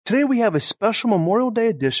Today we have a special Memorial Day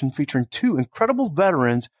edition featuring two incredible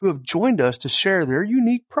veterans who have joined us to share their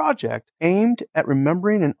unique project aimed at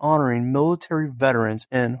remembering and honoring military veterans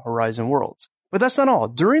in Horizon Worlds. But that's not all.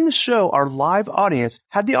 During the show, our live audience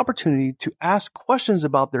had the opportunity to ask questions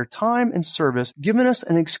about their time and service, giving us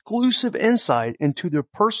an exclusive insight into their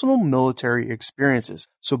personal military experiences.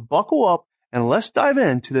 So buckle up and let's dive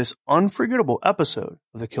into this unforgettable episode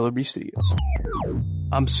of the Killer Bee Studios.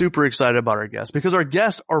 I'm super excited about our guests because our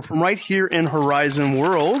guests are from right here in Horizon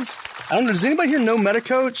Worlds. I don't know, does anybody here know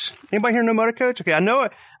MetaCoach? Anybody here know MetaCoach? Okay, I know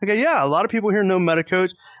it. Okay, yeah, a lot of people here know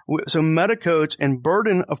MetaCoach. So MetaCoach and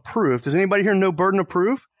Burden of Proof. Does anybody here know Burden of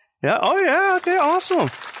Proof? Yeah? Oh, yeah. Okay, awesome.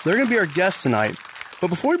 They're going to be our guests tonight. But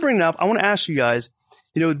before we bring it up, I want to ask you guys,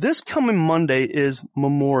 this coming Monday is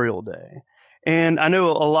Memorial Day. And I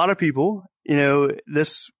know a lot of people,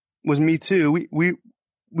 this was me too.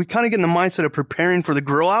 We kind of get in the mindset of preparing for the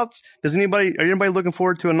grill outs. Are anybody looking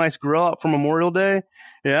forward to a nice grill out for Memorial Day?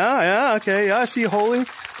 Yeah, okay. Yeah, I see Holy,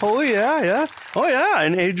 yeah. Oh yeah,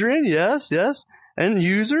 and Adrian, yes. And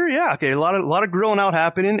User, yeah, okay. A lot of grilling out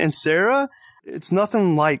happening. And Sarah, it's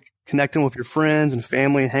nothing like connecting with your friends and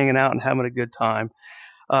family and hanging out and having a good time.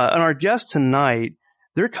 And our guests tonight,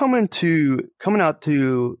 they're coming out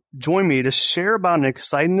to join me to share about an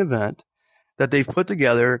exciting event that they've put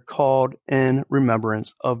together called In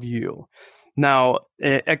Remembrance of You. Now,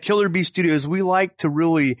 at Killer Bee Studios, we like to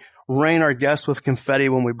really rain our guests with confetti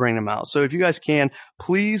when we bring them out. So if you guys can,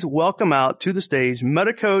 please welcome out to the stage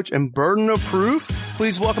MetaCoach and Burden of Proof.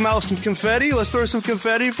 Please welcome out with some confetti. Let's throw some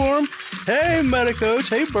confetti for them. Hey, MetaCoach.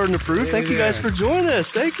 Hey, Burden of Proof. Thank you guys for joining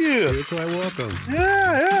us. Thank you. You're quite welcome.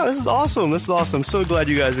 Yeah. This is awesome. I'm so glad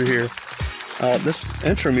you guys are here. This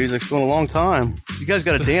intro music's going a long time. You guys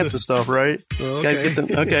got to dance and stuff, right? Okay.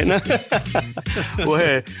 Okay. Well,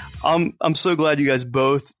 hey, I'm so glad you guys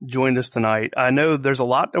both joined us tonight. I know there's a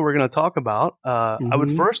lot that we're going to talk about. I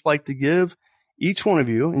would first like to give each one of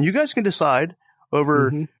you, and you guys can decide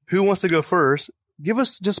over who wants to go first. Give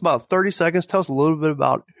us just about 30 seconds. Tell us a little bit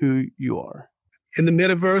about who you are. In the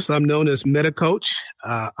metaverse, I'm known as MetaCoach.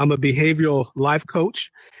 I'm a behavioral life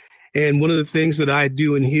coach. And one of the things that I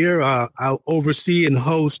do in here, I'll oversee and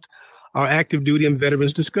host our Active Duty and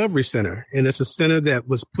Veterans Discovery Center. And it's a center that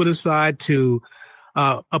was put aside to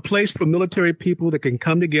a place for military people that can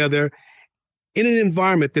come together in an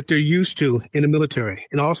environment that they're used to in the military,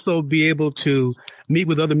 and also be able to meet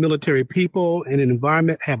with other military people in an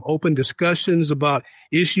environment, have open discussions about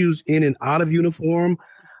issues in and out of uniform.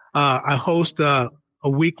 I host a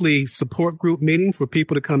weekly support group meeting for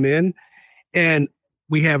people to come in, and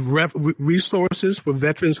we have resources for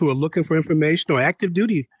veterans who are looking for information, or active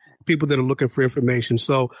duty people that are looking for information.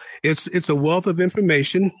 So it's a wealth of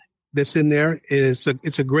information that's in there. It's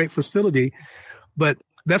a great facility, but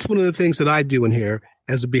that's one of the things that I do in here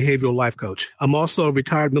as a behavioral life coach. I'm also a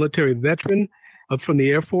retired military veteran from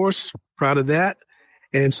the Air Force, proud of that.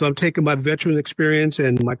 And so I'm taking my veteran experience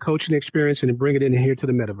and my coaching experience and bring it in here to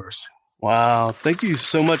the metaverse. Wow. Thank you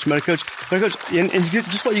so much, MetaCoach. MetaCoach, and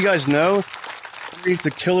just let you guys know, underneath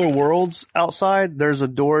the Killer Worlds outside, there's a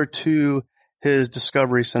door to his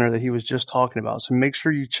Discovery Center that he was just talking about. So make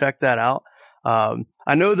sure you check that out.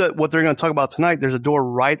 I know that what they're going to talk about tonight, there's a door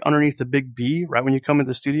right underneath the big B, right when you come into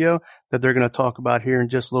the studio, that they're going to talk about here in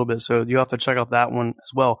just a little bit. So you have to check out that one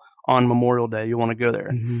as well on Memorial Day. You want to go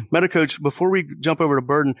there. MetaCoach, before we jump over to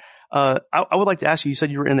Burden, I would like to ask you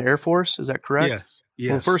said you were in the Air Force. Is that correct?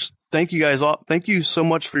 Yes. Well, first, thank you guys all. Thank you so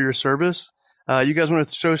much for your service. You guys want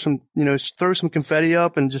to show some, throw some confetti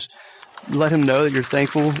up and just let him know that you're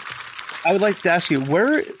thankful. I would like to ask you,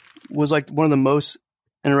 where was like one of the most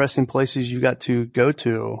interesting places you got to go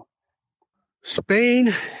to?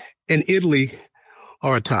 Spain and Italy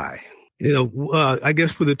are a tie. I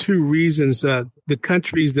guess for the two reasons, the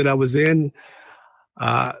countries that I was in,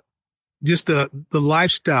 just the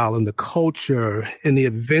lifestyle and the culture and the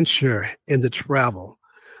adventure and the travel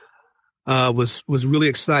was really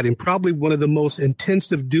exciting. Probably one of the most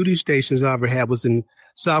intensive duty stations I ever had was in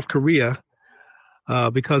South Korea,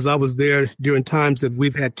 because I was there during times that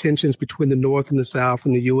we've had tensions between the North and the South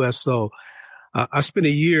in the U.S. So I spent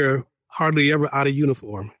a year hardly ever out of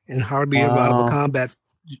uniform and hardly ever out of a combat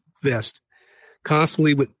vest,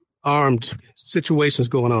 constantly with armed situations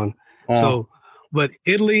going on. So, but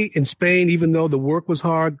Italy and Spain, even though the work was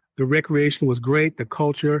hard, the recreation was great, the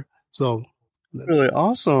culture. So really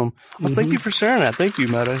awesome. Well, thank you for sharing that. Thank you,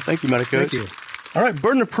 Meta. Thank you, MetaCoach. Thank you. All right,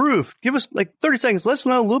 Burden of Proof. Give us like 30 seconds. Let's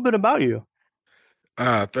know a little bit about you.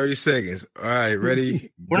 30 seconds. All right,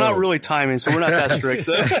 ready? We're go. not really timing, so we're not that strict.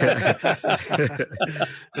 So.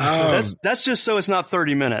 That's just so it's not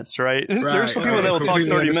 30 minutes, right? There's some people that will talk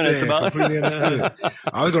 30 minutes about. Completely understood.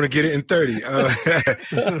 I was going to get it in 30.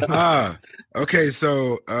 Okay,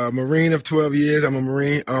 so Marine of 12 years. I'm a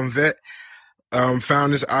Marine vet.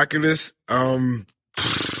 Found this Oculus.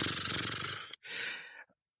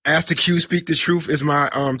 Ask the Q, Speak the Truth is my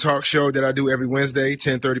talk show that I do every Wednesday,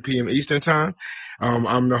 10:30 p.m. Eastern time.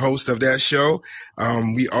 I'm the host of that show.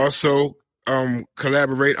 We also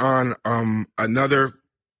collaborate on another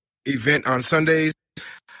event on Sundays,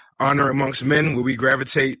 Honor Amongst Men, where we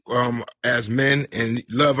gravitate as men and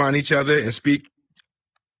love on each other and speak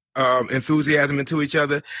enthusiasm into each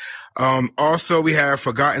other. Also, we have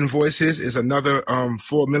Forgotten Voices, is another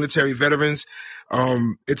for military veterans.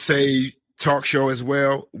 It's a talk show as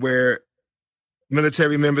well, where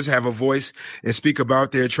military members have a voice and speak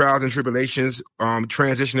about their trials and tribulations,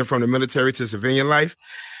 transitioning from the military to civilian life.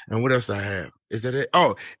 And what else I have? Is that it?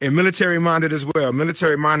 Oh, and Military Minded as well.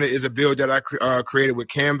 Military Minded is a bill that I created with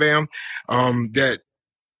CAMBAM that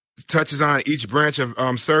touches on each branch of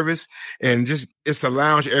service, and just it's a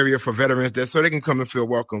lounge area for veterans that so they can come and feel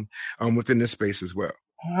welcome within this space as well.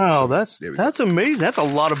 Wow, so that's amazing. That's a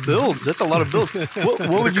lot of builds.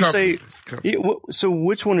 What would you say? So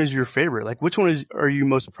which one is your favorite? Like, which one are you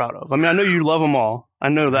most proud of? I mean, I know you love them all. I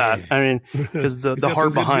know that. I mean, because the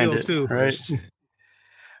heart behind it, too. Right?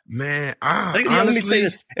 Man, honestly, let me say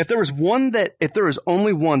this: if there was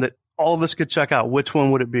only one that all of us could check out, which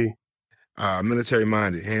one would it be? Military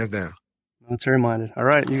Minded, hands down. Military Minded. All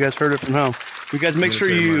right, you guys heard it from him. You guys make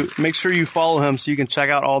sure you follow him so you can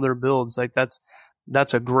check out all their builds. Like that's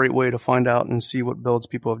a great way to find out and see what builds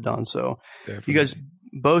people have done. So definitely. You guys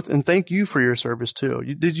both, and thank you for your service too.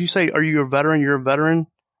 Did you say, are you a veteran? You're a veteran?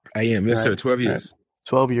 I am. Yes, sir. 12 years. Right.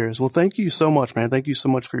 12 years. Well, thank you so much, man. Thank you so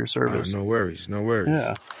much for your service. No worries.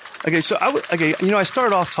 Yeah. Okay. So I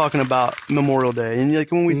started off talking about Memorial Day, and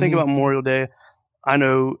like when we think about Memorial Day, I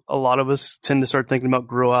know a lot of us tend to start thinking about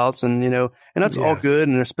grill outs and that's all good.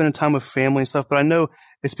 And they're spending time with family and stuff, but I know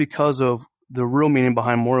it's because of the real meaning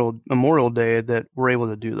behind Memorial Day that we're able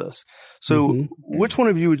to do this. So which one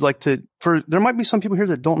of you would like to, there might be some people here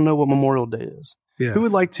that don't know what Memorial Day is. Yeah. Who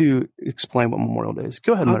would like to explain what Memorial Day is?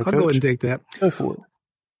 Go ahead, I'll go ahead and take that. Go for it.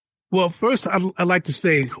 Well, first, I'd like to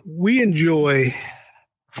say we enjoy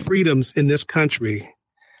freedoms in this country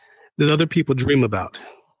that other people dream about.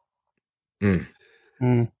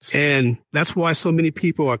 And that's why so many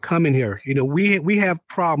people are coming here. We have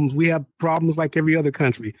problems. We have problems like every other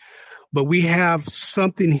country. But we have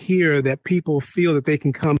something here that people feel that they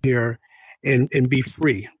can come here and be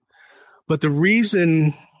free. But the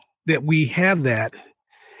reason that we have that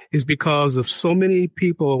is because of so many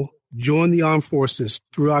people joined the armed forces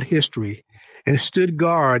throughout history and stood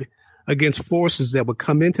guard against forces that would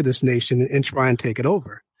come into this nation and try and take it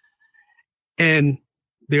over. And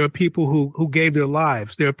there are people who gave their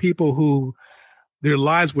lives. There are people who their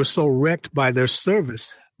lives were so wrecked by their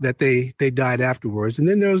service that they died afterwards. And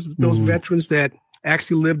then there's those veterans that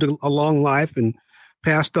actually lived a long life and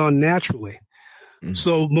passed on naturally.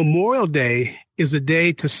 So Memorial Day is a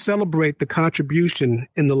day to celebrate the contribution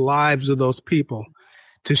in the lives of those people,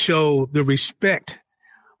 to show the respect,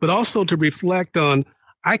 but also to reflect on,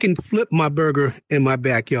 I can flip my burger in my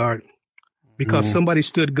backyard because somebody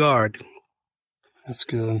stood guard. That's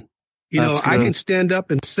good. I can stand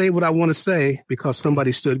up and say what I want to say because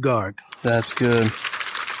somebody stood guard. That's good.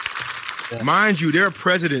 Yeah. Mind you, there are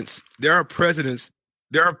presidents that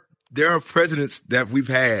we've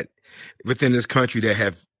had within this country that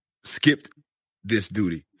have skipped this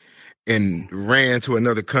duty and ran to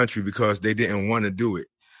another country because they didn't want to do it.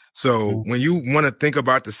 So when you want to think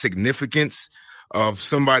about the significance of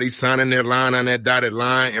somebody signing their line on that dotted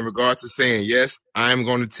line in regards to saying, yes, I'm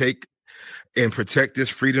going to take and protect this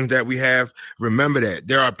freedom that we have, remember that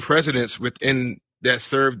there are presidents that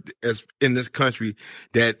served as in this country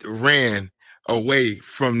that ran away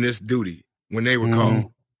from this duty when they were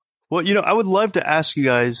called. Well, I would love to ask you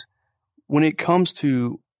guys, when it comes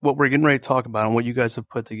to what we're getting ready to talk about and what you guys have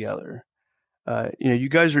put together, you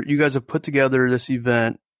guys have put together this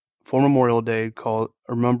event for Memorial Day called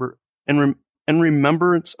in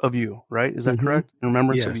Remembrance of You, right? Is that correct? In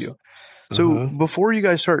Remembrance of You. So before you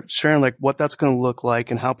guys start sharing like what that's going to look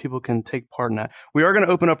like and how people can take part in that, we are going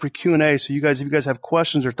to open up for Q&A. So if you guys have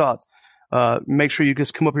questions or thoughts, make sure you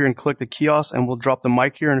just come up here and click the kiosk, and we'll drop the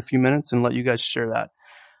mic here in a few minutes and let you guys share that.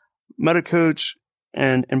 Metacoach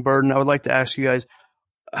and Burden, I would like to ask you guys,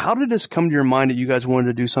 how did this come to your mind that you guys wanted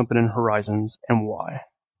to do something in Horizons, and why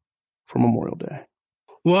for Memorial Day?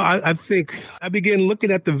 Well, I think I began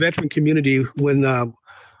looking at the veteran community when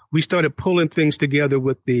we started pulling things together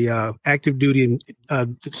with the active duty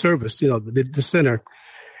service, the center.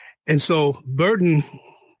 And so Burden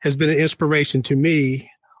has been an inspiration to me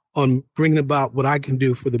on bringing about what I can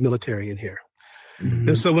do for the military in here. Mm-hmm.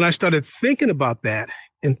 And so when I started thinking about that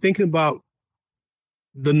and thinking about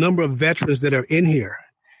the number of veterans that are in here,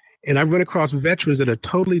 and I run across veterans that are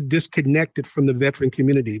totally disconnected from the veteran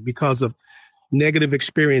community because of negative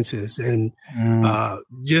experiences and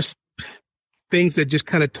just things that just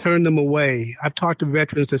kind of turn them away. I've talked to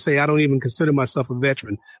veterans that say, I don't even consider myself a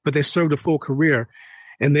veteran, but they served a full career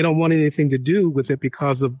and they don't want anything to do with it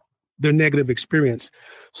because of their negative experience.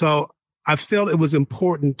 So I felt it was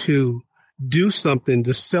important to do something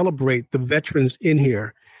to celebrate the veterans in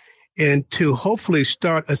here and to hopefully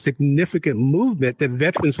start a significant movement that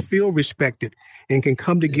veterans feel respected and can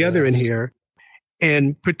come together in here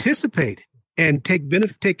and participate and take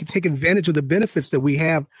advantage of the benefits that we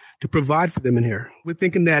have to provide for them in here. We're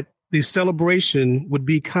thinking that the celebration would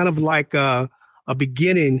be kind of like a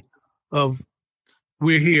beginning of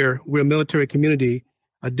we're here, we're a military community,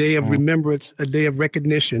 a day of remembrance, a day of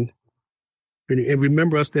recognition, and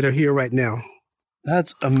remember us that are here right now.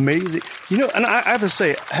 That's amazing. And I have to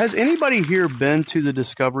say, has anybody here been to the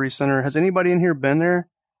Discovery Center? Has anybody in here been there?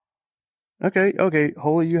 Okay.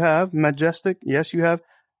 Holy, you have. Majestic, yes, you have.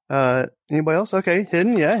 Anybody else? Okay.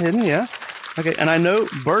 Hidden, yeah. Okay. And I know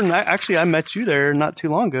Burden, I met you there not too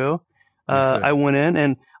long ago. I went in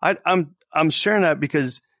and I'm sharing that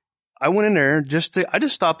because I went in there I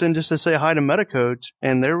just stopped in just to say hi to MediCoach,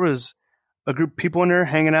 and there was a group of people in there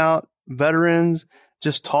hanging out, veterans,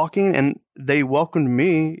 just talking, and they welcomed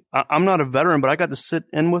me. I'm not a veteran, but I got to sit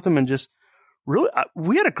in with them and just really,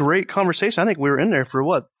 we had a great conversation. I think we were in there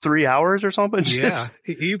for 3 hours or something? Yeah,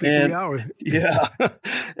 easily 3 hours. Yeah.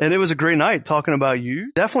 And it was a great night talking about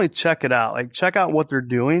you. Definitely check it out. Like, check out what they're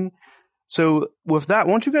doing. So with that,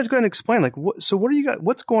 why don't you guys go ahead and explain,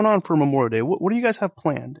 what's going on for Memorial Day? What do you guys have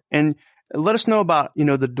planned? And let us know about,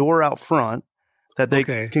 the door out front that they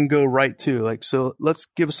can go right to. So let's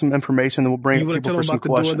give us some information, then we'll bring people for some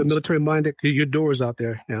questions. Door, the military minded, your door is out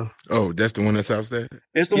there now. Oh, that's the one that's out there?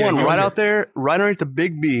 It's the one right out there, right underneath the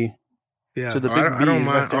big B. Yeah. So the big B. I don't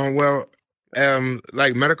mind.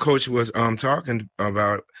 Like MediCoach was talking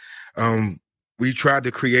about, we tried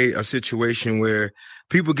to create a situation where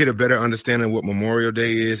people get a better understanding of what Memorial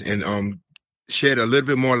Day is and shed a little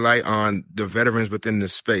bit more light on the veterans within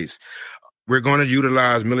this space. We're going to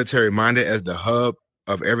utilize Military Minded as the hub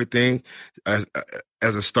of everything, as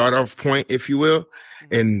a start-off point, if you will.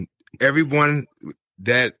 And everyone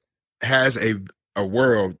that has a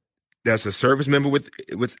world that's a service member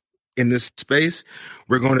in this space,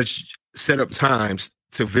 we're going to set up times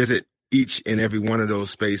to visit each and every one of those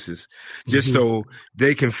spaces, just so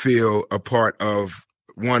they can feel a part of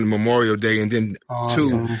one, Memorial Day, and then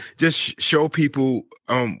two, just show people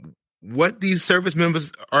what these service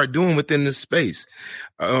members are doing within this space.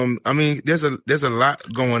 There's a lot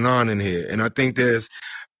going on in here, and I think as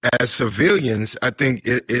civilians, I think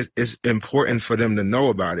it's important for them to know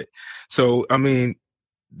about it. So,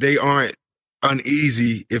 they aren't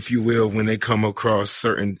uneasy, if you will, when they come across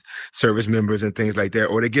certain service members and things like that,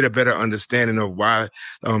 or they get a better understanding of why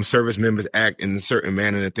service members act in a certain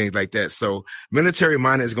manner and things like that. So Military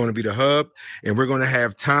Minded is going to be the hub, and we're going to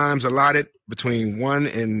have times allotted between 1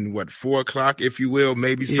 and 4 o'clock, if you will,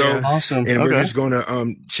 maybe so. Awesome. And we're just going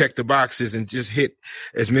to check the boxes and just hit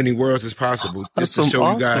as many worlds as possible, just to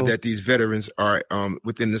show you guys that these veterans are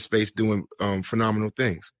within the space doing phenomenal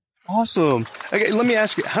things. Awesome. Okay, let me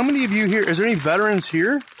ask you, how many of you here, is there any veterans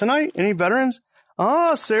here tonight? Any veterans?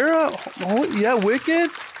 Sarah. Oh, yeah, Wicked.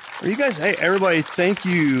 Are you guys, hey, everybody, thank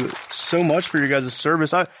you so much for your guys'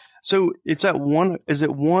 service. So it's at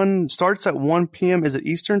 1, starts at 1 p.m. Is it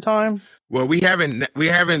Eastern time? Well, we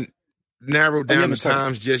haven't narrowed down the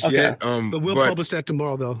times just yet. But we'll publish that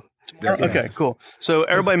tomorrow, though. Okay, cool. So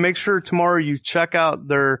everybody make sure tomorrow you check out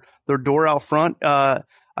their door out front.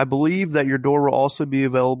 I believe that your door will also be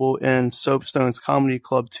available in Soapstone's Comedy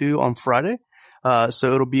Club 2 on Friday.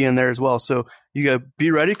 So it'll be in there as well. So you got to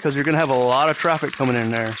be ready because you're going to have a lot of traffic coming in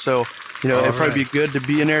there. So, it'd probably be good to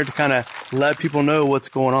be in there to kind of let people know what's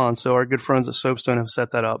going on. So our good friends at Soapstone have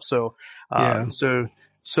set that up. So,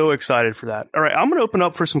 so excited for that. All right. I'm going to open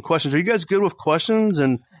up for some questions. Are you guys good with questions?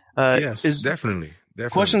 And, yes, definitely.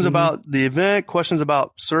 Questions about the event, questions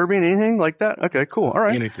about serving, anything like that? Okay, cool. All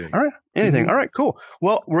right. Anything. All right. Anything. All right, cool.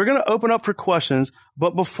 Well, we're going to open up for questions,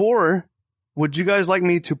 but before, would you guys like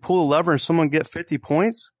me to pull a lever and someone get 50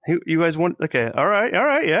 points? You guys want? Okay. All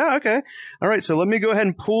right. Yeah. Okay. All right. So let me go ahead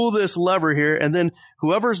and pull this lever here, and then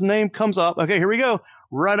whoever's name comes up. Okay, here we go.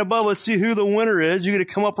 right above. Let's see who the winner is. You're going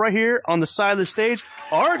to come up right here on the side of the stage.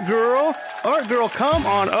 Art girl, come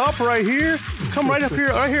on up right here. Come right up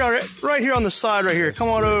here, right here on the side right here. Come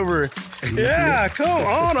on over. Yeah, come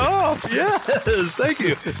on up. Yes, thank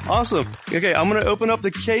you. Awesome. Okay, I'm going to open up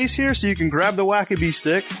the case here so you can grab the Wackabee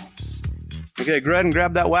stick. Okay, go ahead and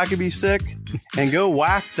grab that Wackabee stick and go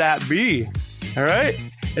whack that bee. All right?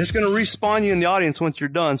 It's going to respawn you in the audience once you're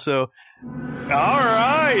done. So, all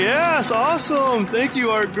right. Yes. Awesome. Thank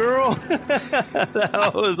you, Art Girl.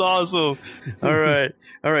 That was awesome. All right.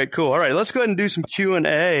 All right. Cool. All right. Let's go ahead and do some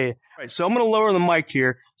Q&A. All right. So I'm going to lower the mic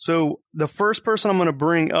here. So the first person I'm going to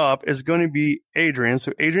bring up is going to be Adrian.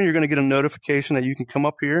 So Adrian, you're going to get a notification that you can come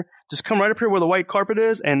up here. Just come right up here where the white carpet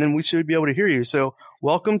is, and then we should be able to hear you. So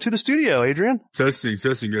welcome to the studio, Adrian. Testing. You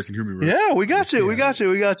guys can hear me, right? Yeah, we got you. We got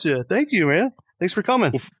you. Thank you, man. Thanks for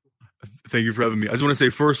coming. Well, thank you for having me. I just want to say,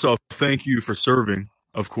 first off, thank you for serving,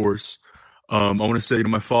 of course. I want to say,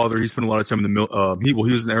 my father, he spent a lot of time in the he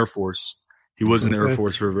was in the Air Force. He was in the Air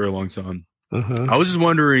Force for a very long time. I was just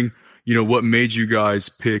wondering, what made you guys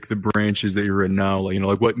pick the branches that you're in now?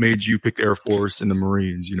 Like what made you pick the Air Force and the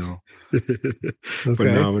Marines,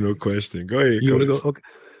 Phenomenal question. Go ahead. You want to go? Okay.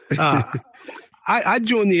 I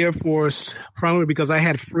joined the Air Force primarily because I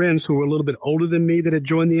had friends who were a little bit older than me that had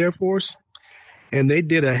joined the Air Force. And they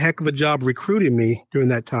did a heck of a job recruiting me during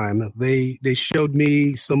that time. They showed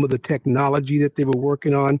me some of the technology that they were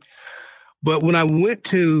working on. But when I went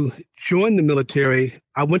to join the military,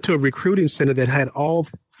 I went to a recruiting center that had all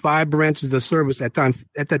 5 branches of service at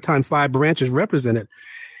that time, 5 branches represented.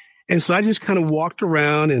 And so I just kind of walked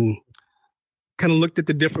around and kind of looked at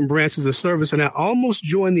the different branches of service. And I almost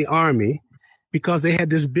joined the Army because they had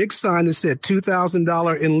this big sign that said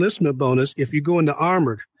 $2,000 enlistment bonus if you go into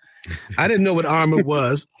armored. I didn't know what armor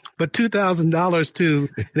was, but $2,000 to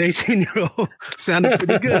an 18-year-old sounded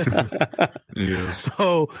pretty good. Yeah.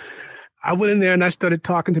 So I went in there and I started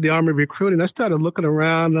talking to the Army recruiting. I started looking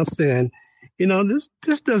around and I'm saying,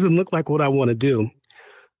 this doesn't look like what I want to do.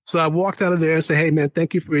 So I walked out of there and said, hey, man,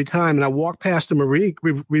 thank you for your time. And I walked past the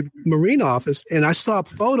Marine office and I saw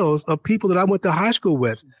photos of people that I went to high school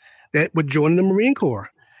with that were joining the Marine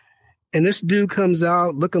Corps. And this dude comes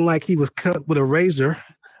out looking like he was cut with a razor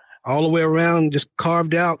all the way around, just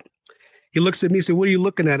carved out. He looks at me and said, what are you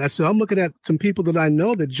looking at? I said, I'm looking at some people that I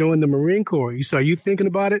know that joined the Marine Corps. He said, are you thinking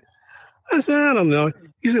about it? I said, I don't know.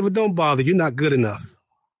 He said, well, don't bother. You're not good enough.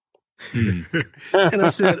 And I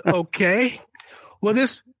said, okay. Well,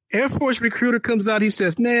 this Air Force recruiter comes out. He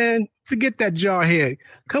says, man, forget that jarhead.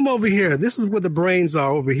 Come over here. This is where the brains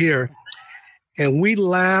are over here. And we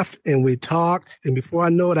laughed and we talked. And before I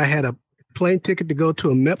know it, I had a plane ticket to go to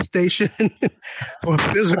a MEP station for a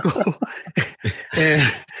physical. And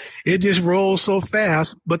it just rolled so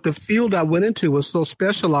fast. But the field I went into was so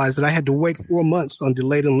specialized that I had to wait 4 months on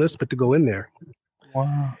delayed enlistment to go in there.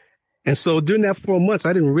 Wow. And so during that 4 months,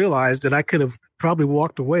 I didn't realize that I could have probably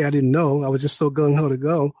walked away. I didn't know. I was just so gung-ho to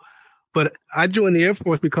go. But I joined the Air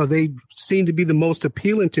Force because they seemed to be the most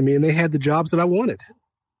appealing to me and they had the jobs that I wanted.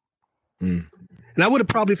 And I would have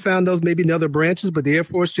probably found those maybe in other branches, but the Air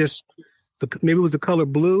Force just, maybe it was the color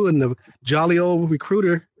blue and the jolly old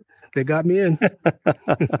recruiter that got me in.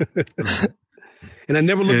 And I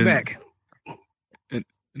never looked back.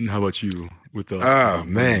 And how about you with the? Oh,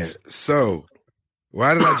 man. So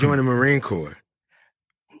why did I join the Marine Corps?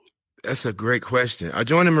 That's a great question. I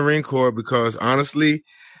joined the Marine Corps because honestly,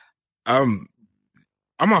 I'm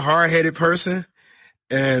a hard-headed person.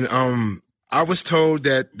 And I was told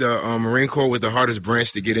that the Marine Corps was the hardest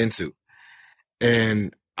branch to get into.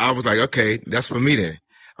 And I was like, okay, that's for me then.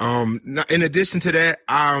 In addition to that,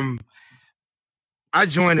 I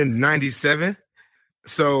joined in 97.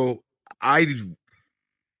 So the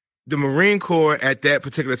Marine Corps at that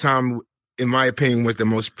particular time, in my opinion, was the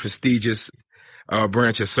most prestigious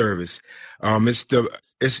branch of service.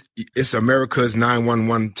 It's America's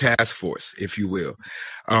 911 task force, if you will.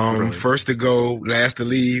 Right. First to go, last to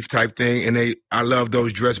leave type thing. And I love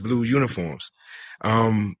those dress blue uniforms.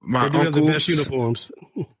 My they do uncle have the best uniforms.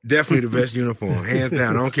 Definitely the best uniform, hands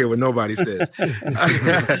down. I don't care what nobody says.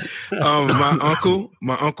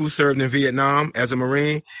 My uncle served in Vietnam as a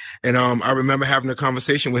Marine, and I remember having a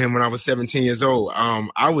conversation with him when I was 17 years old.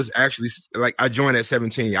 I was actually I joined at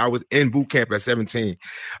 17. I was in boot camp at 17.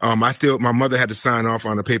 My mother had to sign off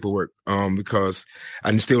on the paperwork because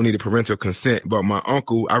I still needed parental consent. But my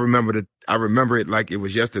uncle, I remember it like it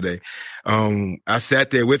was yesterday. I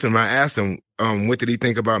sat there with him. I asked him, what did he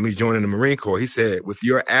think about me joining the Marine Corps? He said, with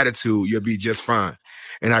your attitude, you'll be just fine.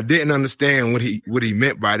 And I didn't understand what he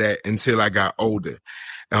meant by that until I got older.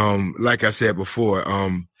 Like I said before,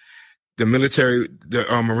 the military, the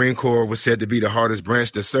Marine Corps was said to be the hardest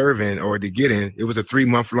branch to serve in or to get in. It was a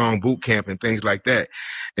 3-month-long boot camp and things like that.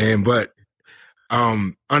 But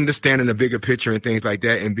understanding the bigger picture and things like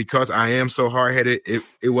that. And because I am so hard headed,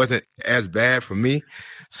 it wasn't as bad for me.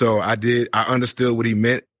 So I understood what he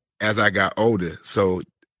meant as I got older. So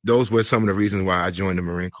those were some of the reasons why I joined the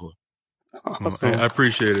Marine Corps. Awesome. I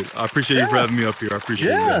appreciate it. I appreciate you for having me up here. I appreciate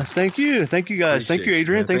it. Yeah, thank you. Thank you, guys. Thank you,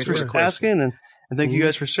 Adrian. Thanks for asking, and thank you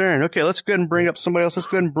guys for sharing. Okay, let's go ahead and bring up somebody else. Let's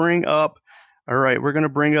go ahead and bring up, all right, we're going to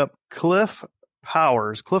bring up Cliff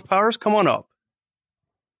Powers. Cliff Powers, come on up.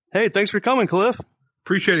 Hey, thanks for coming, Cliff.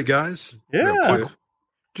 Appreciate it, guys. Yeah.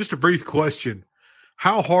 Just a brief question.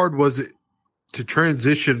 How hard was it to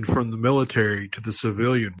transition from the military to the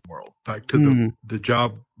civilian world, back to the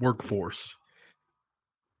job workforce?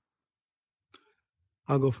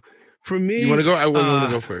 I'll go. For me, you want to go? I want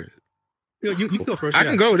to go first. You go first. I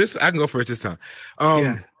can go first this time.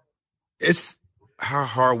 It's how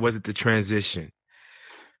hard was it to transition?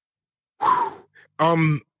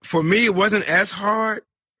 For me, it wasn't as hard.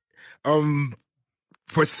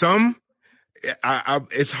 For some,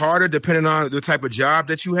 it's harder depending on the type of job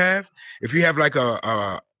that you have. If you have like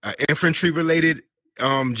a infantry related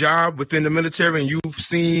job within the military, and you've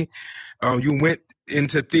seen, you went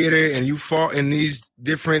into theater and you fought in these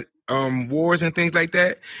different wars and things like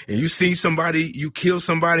that, and you see somebody, you kill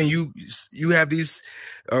somebody, and you have these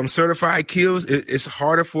certified kills, it's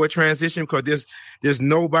harder for a transition because there's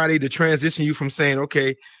nobody to transition you from saying,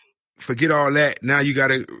 okay, forget all that, now you got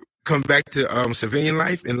to come back to civilian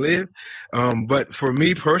life and live. But for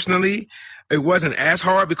me personally, it wasn't as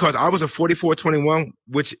hard because I was a 4421,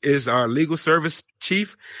 which is our legal service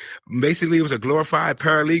chief. Basically, it was a glorified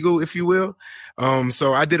paralegal, if you will.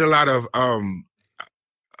 So I did a lot of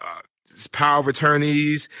power of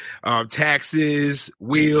attorneys, taxes,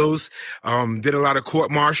 wills, did a lot of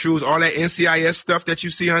court martials, all that NCIS stuff that you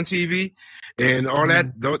see on TV and all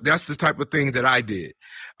that. That's the type of thing that I did.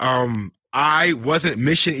 I wasn't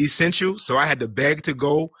mission essential, so I had to beg to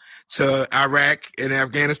go to Iraq and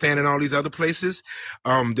Afghanistan and all these other places.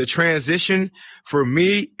 The transition for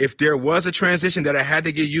me, if there was a transition that I had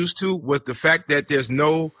to get used to, was the fact that there's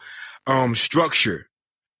no structure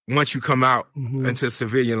once you come out into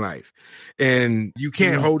civilian life, and you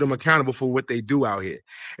can't hold them accountable for what they do out here.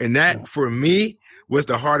 And that for me was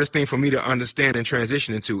the hardest thing for me to understand and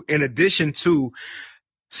transition into, in addition to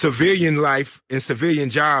civilian life and civilian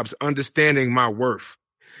jobs, understanding my worth.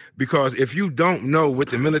 Because if you don't know what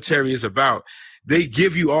the military is about, they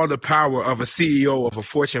give you all the power of a CEO of a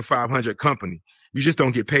Fortune 500 company. You just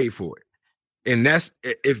don't get paid for it. And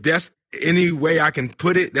if that's any way I can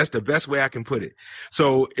put it, that's the best way I can put it.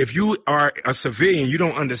 So if you are a civilian, you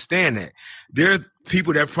don't understand that. There's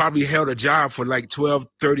people that probably held a job for like 12,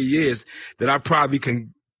 30 years that I probably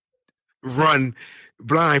can run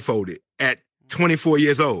blindfolded at 24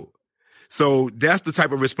 years old. So that's the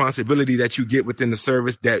type of responsibility that you get within the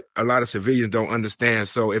service that a lot of civilians don't understand.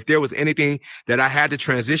 So if there was anything that I had to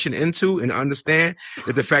transition into and understand,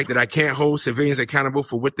 is the fact that I can't hold civilians accountable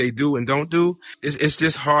for what they do and don't do. It's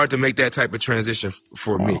just hard to make that type of transition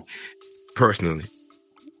for me personally.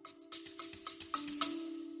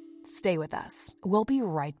 Stay with us. We'll be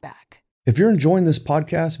right back. If you're enjoying this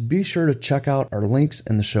podcast, be sure to check out our links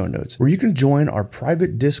in the show notes, where you can join our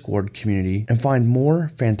private Discord community and find more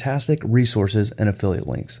fantastic resources and affiliate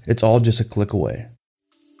links. It's all just a click away.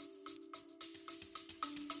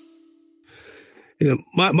 You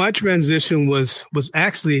know, my transition was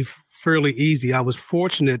actually fairly easy. I was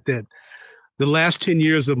fortunate that the last 10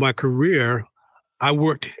 years of my career, I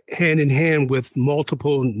worked hand in hand with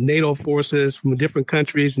multiple NATO forces from different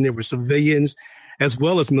countries, and there were civilians as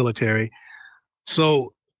well as military.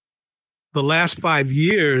 So the last 5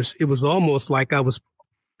 years, it was almost like I was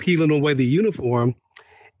peeling away the uniform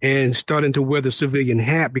and starting to wear the civilian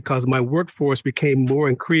hat, because my workforce became more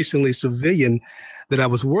increasingly civilian that I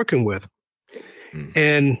was working with.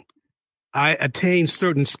 And I attained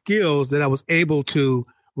certain skills that I was able to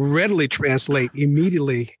readily translate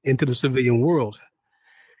immediately into the civilian world.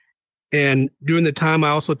 And during the time, I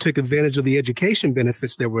also took advantage of the education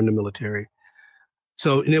benefits that were in the military.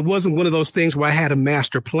 So, and it wasn't one of those things where I had a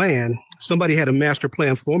master plan. Somebody had a master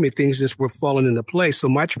plan for me. Things just were falling into place. So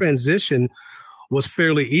my transition was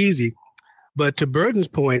fairly easy. But to Burton's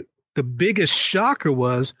point, the biggest shocker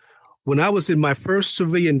was when I was in my first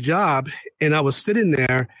civilian job and I was sitting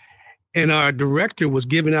there and our director was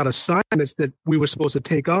giving out assignments that we were supposed to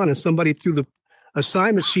take on, and somebody threw the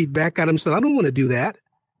assignment sheet back at him and said, "I don't want to do that."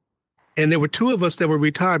 And there were two of us that were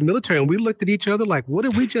retired military, and we looked at each other like, what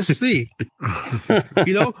did we just see?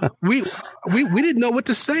 You know, we didn't know what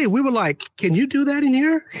to say. We were like, can you do that in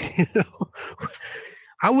here? You know,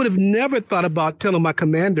 I would have never thought about telling my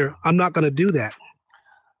commander, I'm not going to do that.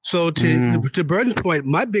 So to Burton's point,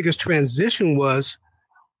 my biggest transition was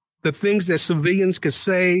the things that civilians could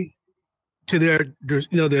say to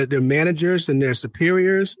their managers and their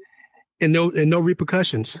superiors, and no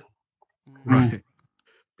repercussions. Right.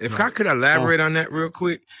 If I could elaborate on that real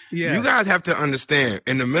quick, you guys have to understand,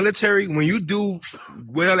 in the military, when you do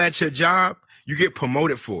well at your job, you get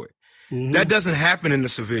promoted for it. Mm-hmm. That doesn't happen in the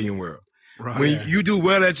civilian world. Right. When you do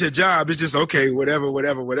well at your job, it's just okay, whatever.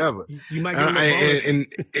 You might get a bonus.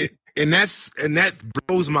 And that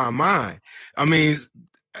blows my mind. I mean,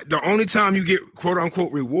 the only time you get quote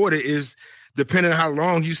unquote rewarded is depending on how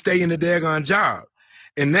long you stay in the daggone job.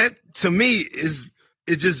 And that to me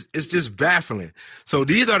it's just baffling. So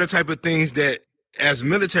these are the type of things that as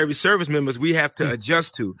military service members, we have to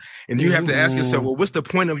adjust to. And you have to ask yourself, well, what's the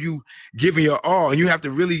point of you giving your all? And you have to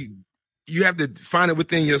find it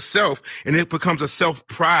within yourself, and it becomes a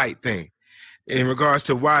self-pride thing in regards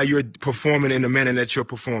to why you're performing in the manner that you're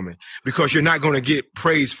performing, because you're not going to get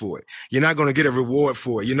praise for it. You're not going to get a reward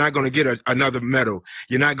for it. You're not going to get another medal.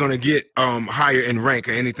 You're not going to get higher in rank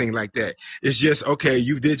or anything like that. It's just, okay,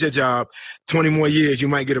 you did your job, 20 more years, you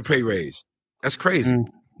might get a pay raise. That's crazy.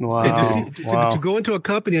 Wow. To go into a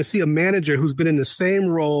company and see a manager who's been in the same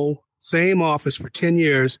role, same office for 10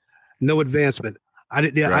 years, no advancement. I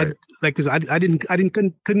couldn't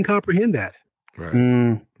comprehend that.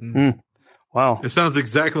 Right. Wow. It sounds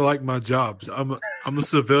exactly like my jobs. I'm a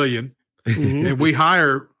civilian, and we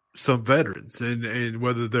hire some veterans, and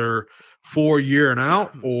whether they're 4-year and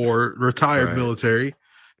out or retired military,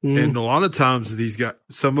 and a lot of times these guys,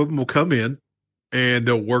 some of them will come in and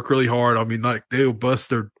they'll work really hard. I mean, like they'll bust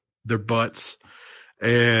their butts,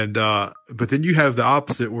 and but then you have the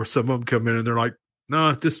opposite where some of them come in and they're like,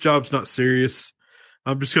 "No, this job's not serious.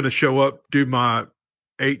 I'm just going to show up, do my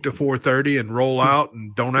 8 to 4:30 and roll out,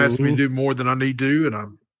 and don't ask me to do more than I need to, and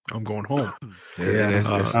I'm going home."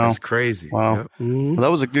 That's crazy. Wow. Yep. Well, that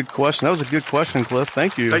was a good question. Cliff.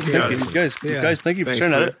 Thank you. Thank you, guys. Thank you for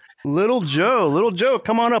sharing that. Little Joe,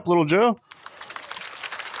 come on up, Little Joe.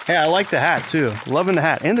 Hey, I like the hat too. Loving the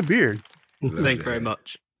hat and the beard. Thank you very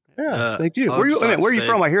much. Yeah, thank you. Where are you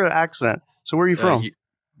from? I hear an accent. So where are you from?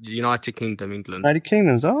 United Kingdom, England. United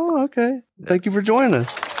Kingdoms. Oh, okay. Thank you for joining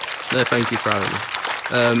us. No, thank you for having me.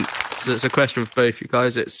 So it's a question for both you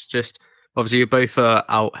guys. It's just, obviously you're both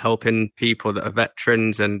out helping people that are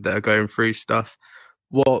veterans and that are going through stuff.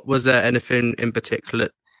 Was there anything in particular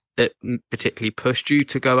that particularly pushed you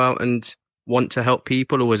to go out and want to help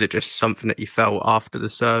people, or was it just something that you felt after the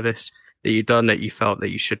service that you'd done that you felt that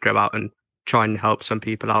you should go out and try and help some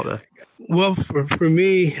people out there? Well, for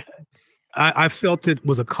me, I felt it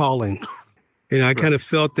was a calling, and I kind of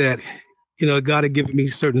felt that, God had given me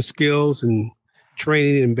certain skills and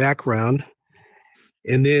training and background,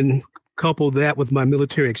 and then couple that with my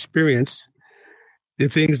military experience, the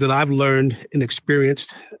things that I've learned and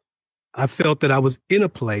experienced, I felt that I was in a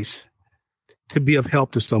place to be of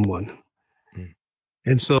help to someone.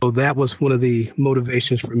 And so that was one of the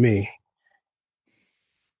motivations for me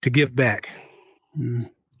to give back.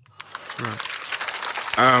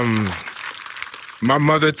 My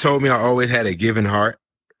mother told me I always had a giving heart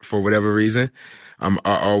for whatever reason. I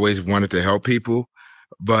always wanted to help people.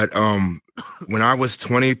 But when I was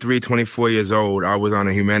 23, 24 years old, I was on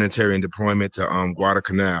a humanitarian deployment to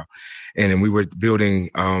Guadalcanal. And then we were building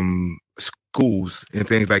schools and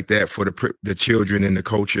things like that for the children and the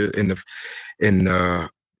culture and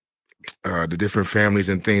the different families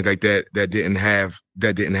and things like that didn't have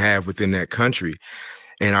within that country.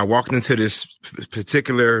 And I walked into this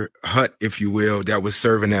particular hut, if you will, that was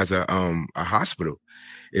serving as a hospital,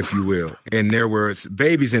 if you will. And there were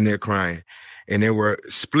babies in there crying, and they were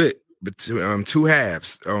split between two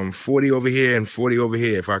halves, 40 over here and 40 over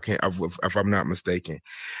here, if I'm not mistaken.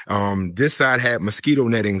 This side had mosquito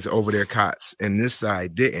nettings over their cots, and this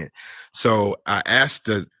side didn't. So I asked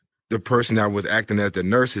the person that was acting as the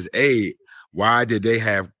nurse's aide, why did they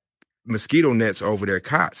have mosquito nets over their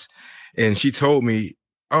cots? And she told me,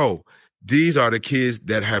 oh, these are the kids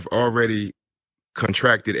that have already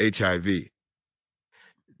contracted HIV.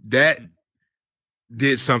 That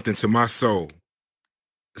did something to my soul.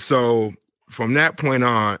 So from that point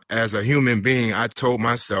on, as a human being, I told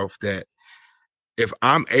myself that if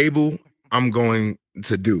I'm able, I'm going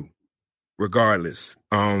to do, regardless.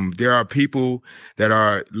 There are people that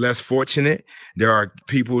are less fortunate. There are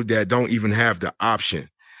people that don't even have the option.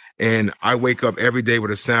 And I wake up every day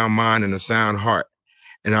with a sound mind and a sound heart.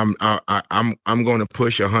 and I'm going to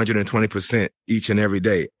push 120% each and every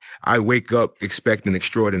day. I wake up expecting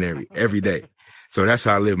extraordinary every day. So that's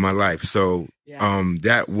how I live my life. So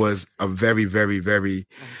that was a very, very, very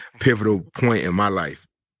pivotal point in my life,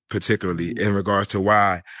 particularly in regards to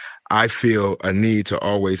why I feel a need to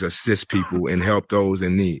always assist people and help those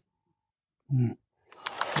in need. Well,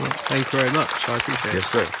 thank you very much. I appreciate it. Yes,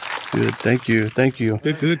 sir. Good. Thank you.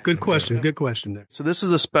 Good question. Good question there. So this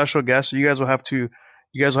is a special guest. So you guys will have to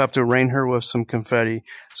rain her with some confetti.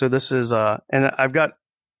 So this is, and I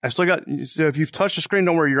still got, so if you've touched the screen,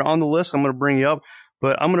 don't worry, you're on the list. I'm going to bring you up,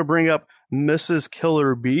 but I'm going to bring up Mrs.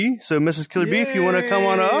 Killer B. So Mrs. Killer B, if you want to come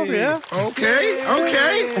on up. Yeah. Okay.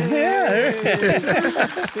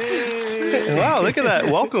 Yeah. Wow. Look at that.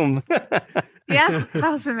 Welcome. Yes,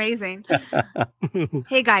 that was amazing.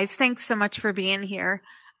 Hey guys, thanks so much for being here.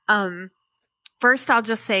 First, I'll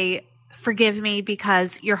just say, forgive me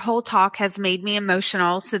because your whole talk has made me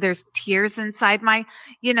emotional. So there's tears inside my,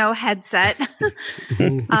 headset.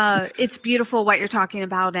 It's beautiful what you're talking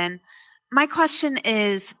about. And my question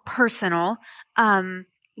is personal.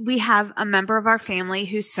 We have a member of our family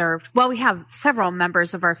who served. Well, we have several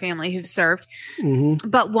members of our family who've served,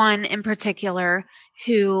 but one in particular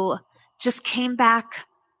who just came back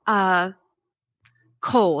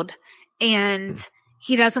cold, and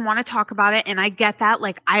he doesn't want to talk about it. And I get that.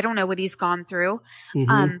 Like, I don't know what he's gone through.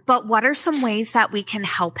 But what are some ways that we can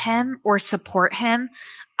help him or support him?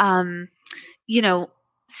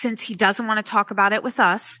 Since he doesn't want to talk about it with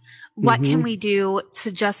us, what can we do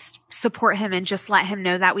to just support him and just let him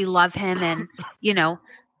know that we love him and,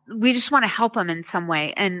 we just want to help him in some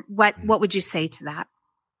way? And what would you say to that?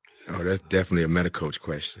 Oh, that's definitely a meta-coach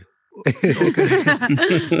question.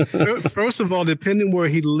 Okay. First of all, depending where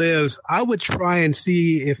he lives, I would try and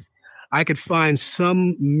see if I could find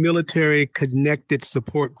some military connected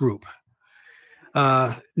support group.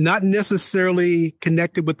 Not necessarily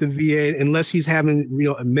connected with the VA unless he's having,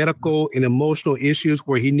 medical and emotional issues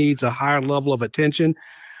where he needs a higher level of attention.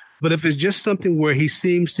 But if it's just something where he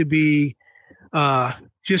seems to be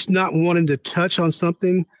just not wanting to touch on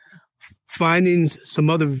something, finding some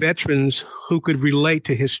other veterans who could relate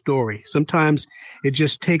to his story. Sometimes it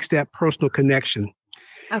just takes that personal connection.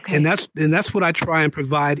 Okay. And that's what I try and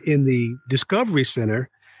provide in the Discovery Center.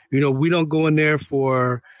 We don't go in there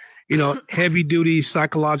for, heavy duty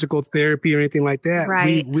psychological therapy or anything like that.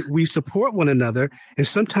 Right. We support one another. And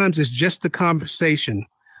sometimes it's just the conversation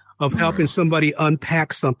of helping somebody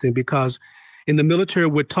unpack something, because in the military,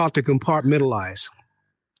 we're taught to compartmentalize.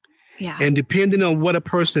 Yeah. And depending on what a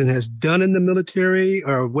person has done in the military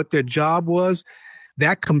or what their job was,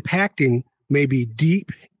 that compacting may be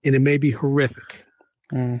deep and it may be horrific.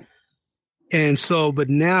 And so, but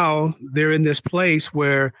now they're in this place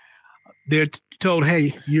where they're told,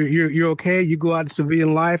 hey, you're okay. You go out in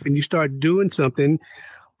civilian life and you start doing something,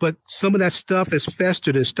 but some of that stuff is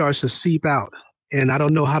festered and starts to seep out. And I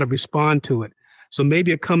don't know how to respond to it. So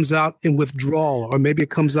maybe it comes out in withdrawal, or maybe it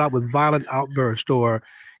comes out with violent outburst, or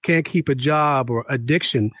can't keep a job, or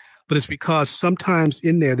addiction. But it's because sometimes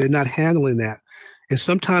in there, they're not handling that. And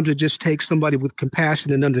sometimes it just takes somebody with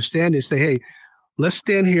compassion and understanding to say, hey, let's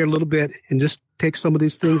stand here a little bit and just take some of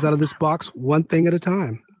these things out of this box, one thing at a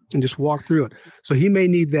time, and just walk through it. So he may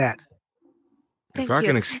need that. If I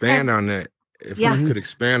can expand on that,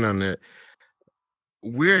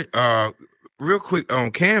 we're real quick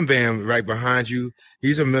on Cam Bam right behind you.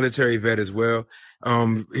 He's a military vet as well.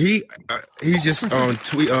 He just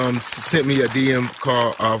sent me a DM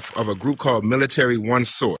call of a group called Military One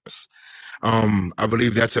Source. I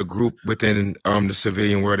believe that's a group within the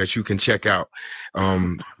civilian world that you can check out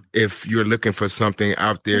if you're looking for something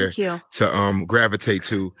out there to gravitate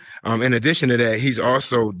to. In addition to that, he's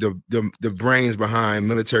also the brains behind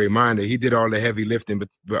Military Minded. He did all the heavy lifting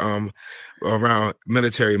around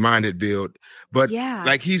Military Minded build. But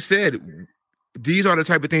like he said, these are the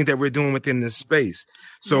type of things that we're doing within this space.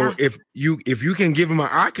 So if you can give him an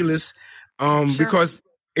Oculus, because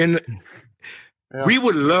we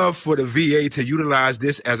would love for the VA to utilize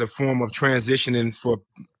this as a form of transitioning for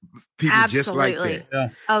people just like that. Yeah.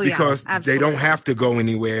 Oh, because they don't have to go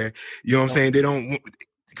anywhere. You know what I'm saying? They don't,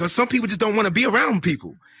 because some people just don't want to be around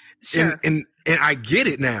people. Sure. And I get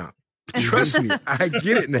it now. Trust me, I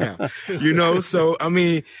get it now. So I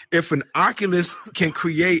mean, if an Oculus can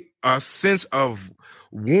create a sense of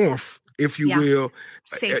warmth, if you will,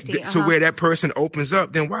 safety, to where that person opens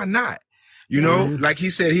up, then why not? Like he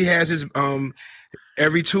said, he has his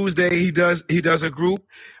every Tuesday he does a group.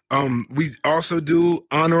 We also do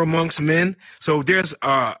Honor Amongst Men. So there's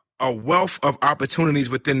a wealth of opportunities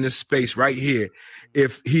within this space right here,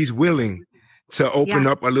 if he's willing to open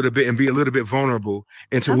up a little bit and be a little bit vulnerable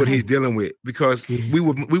into what he's dealing with, because we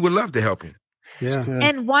would love to help him. Yeah.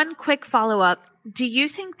 And one quick follow-up. Do you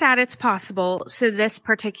think that it's possible? So this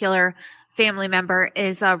particular family member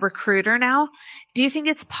is a recruiter now. Do you think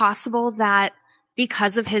it's possible that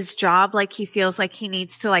because of his job, like he feels like he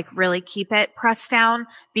needs to like really keep it pressed down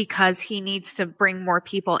because he needs to bring more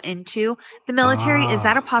people into the military? Is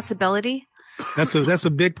that a possibility? That's a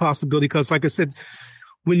big possibility, because like I said,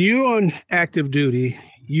 when you're on active duty,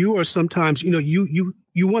 you are sometimes, you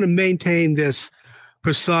want to maintain this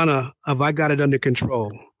persona of I got it under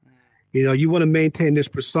control. You want to maintain this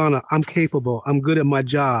persona. I'm capable. I'm good at my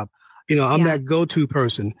job. I'm that go-to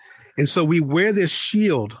person. And so we wear this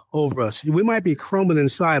shield over us. We might be crumbling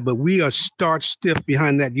inside, but we are starch stiff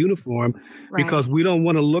behind that uniform because we don't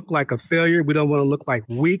want to look like a failure. We don't want to look like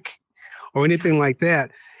weak or anything like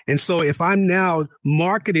that. And so if I'm now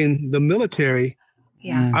marketing the military,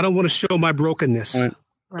 I don't want to show my brokenness.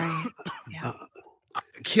 Right. Yeah.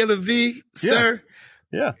 Killer V, sir.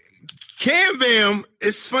 Yeah. Cam Bam,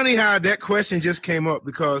 it's funny how that question just came up,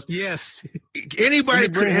 because anybody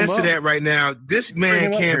could answer that right now. This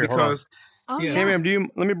man can, because Cam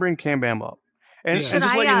Bam, let me bring Cam Bam up. And should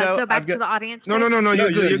just I let you know, go back to the audience? No,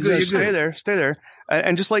 you're good. You're good. Stay there.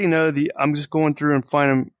 And just let you know, I'm just going through and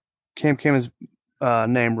finding Cam's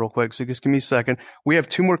name real quick. So just give me a second. We have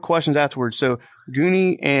 2 more questions afterwards. So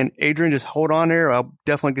Goonie and Adrian, just hold on there. I'll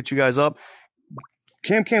definitely get you guys up.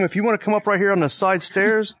 Cam, if you want to come up right here on the side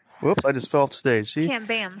stairs. Whoops, I just fell off the stage. See? Cam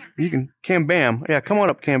Bam. You can. Cam Bam. Yeah, come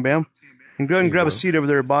on up, Cam Bam. And go ahead and grab a seat over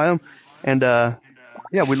there by him. And,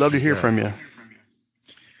 we'd love to hear from you.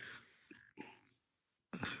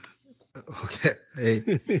 Okay.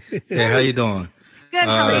 Hey, how you doing? Good,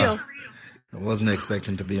 how are you? I wasn't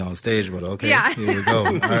expecting to be on stage, but okay. Yeah. Here we go.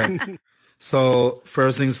 All right. So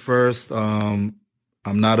first things first, I'm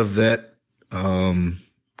not a vet,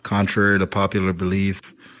 contrary to popular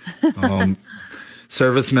belief.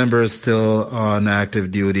 Service members still on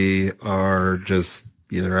active duty are just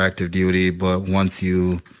either active duty, but once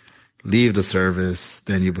you leave the service,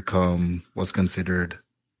 then you become what's considered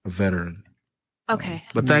a veteran. Okay.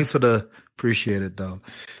 But thanks for appreciate it though.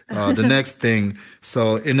 The next thing,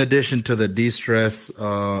 so in addition to the de-stress, to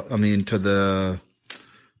the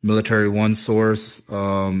Military One source,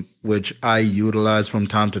 which I utilize from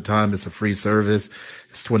time to time. It's a free service.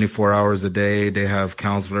 It's 24 hours a day. They have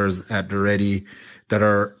counselors at the ready that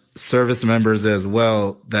are service members as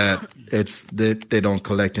well, that they don't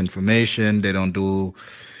collect information. They don't do,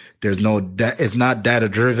 it's not data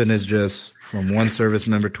driven. It's just from one service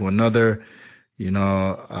member to another.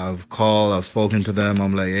 I've spoken to them.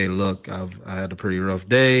 I'm like, hey, look, I had a pretty rough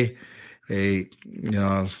day. Hey,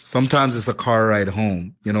 sometimes it's a car ride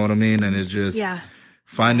home, you know what I mean? And it's just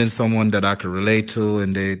finding someone that I could relate to,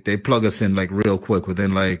 and they plug us in like real quick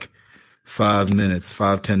within like 10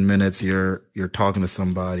 minutes, you're talking to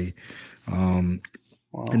somebody. And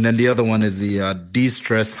then the other one is the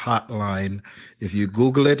de-stress hotline. If you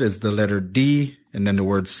Google it, it's the letter D and then the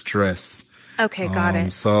word stress. Okay, got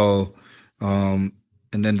it. So, and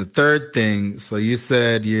then the third thing, so you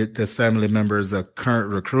said this family member is a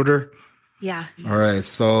current recruiter. Yeah. All right.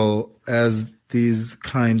 So as these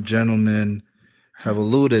kind gentlemen have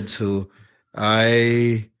alluded to,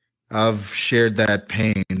 I've shared that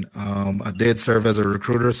pain. I did serve as a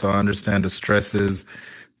recruiter, so I understand the stresses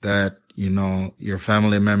that, your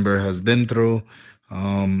family member has been through.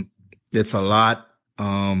 It's a lot.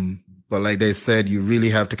 But like they said, you really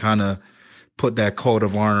have to kind of put that coat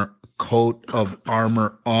of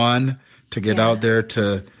armor on to get out there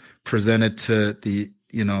to present it to the,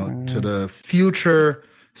 to the future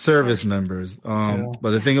service members. But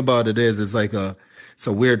the thing about it is, it's a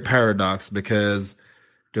weird paradox, because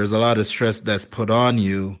there's a lot of stress that's put on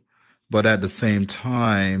you, but at the same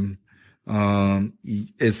time,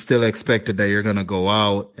 it's still expected that you're going to go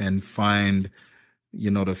out and find,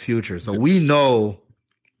 the future. So we know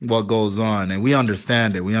what goes on and we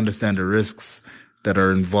understand it. We understand the risks that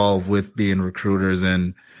are involved with being recruiters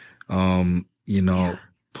and,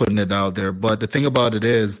 putting it out there. But the thing about it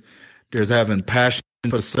is, there's having passion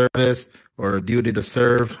for service or a duty to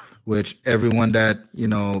serve, which everyone that,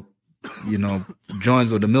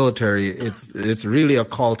 joins with the military, it's really a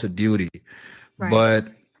call to duty. Right. But,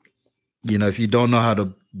 if you don't know how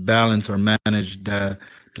to balance or manage the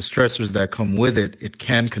stressors that come with it, it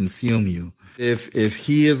can consume you. If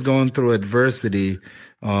he is going through adversity,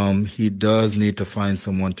 he does need to find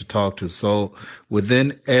someone to talk to. So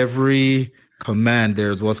within every command,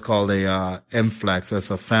 there's what's called a MFLAC. So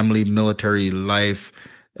that's a Family Military Life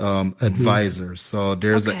Advisor. So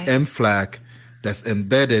there's an MFLAC that's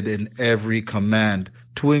embedded in every command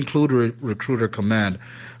to include recruiter command.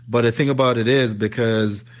 But the thing about it is,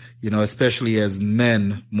 because, especially as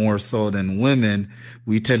men more so than women,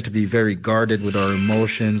 we tend to be very guarded with our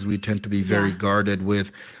emotions. We tend to be very guarded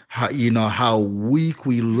with how weak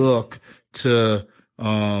we look to,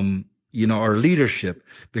 our leadership,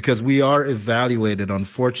 because we are evaluated,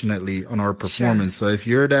 unfortunately, on our performance. So if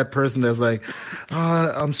you're that person that's like,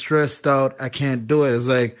 I'm stressed out, I can't do it. It's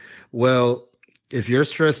like, well, if you're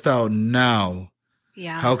stressed out now,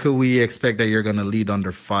 how could we expect that you're going to lead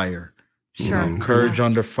under fire? Courage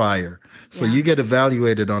under fire. So you get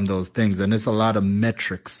evaluated on those things. And it's a lot of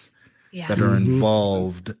metrics that are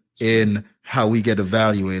involved in how we get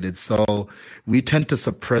evaluated. So we tend to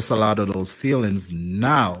suppress a lot of those feelings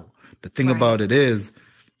now. The thing about it is,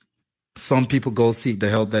 some people go seek the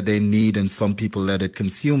help that they need, and some people let it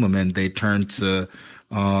consume them, and they turn to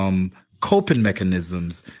coping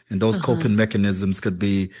mechanisms. And those coping mechanisms could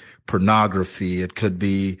be pornography, it could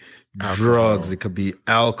be drugs, it could be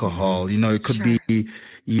alcohol, it could be,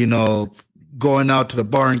 going out to the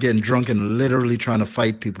bar and getting drunk and literally trying to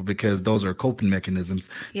fight people, because those are coping mechanisms.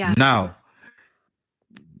 Now,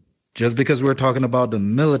 just because we're talking about the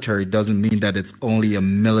military doesn't mean that it's only a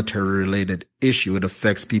military related issue. It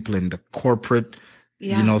affects people in the corporate,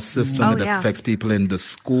 system. It affects people in the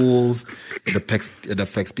schools. It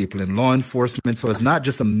affects people in law enforcement. So it's not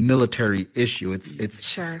just a military issue. It's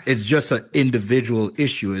just an individual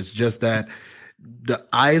issue. It's just that the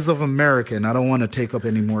eyes of America, and I don't want to take up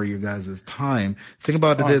any more of you guys' time. The thing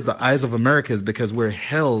about it is, the eyes of America is because we're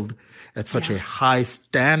held at such a high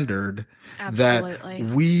standard that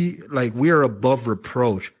we are above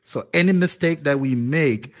reproach. So any mistake that we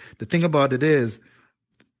make, the thing about it is,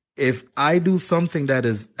 if I do something that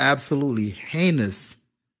is absolutely heinous,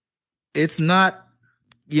 it's not,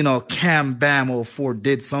 Cam Bam 04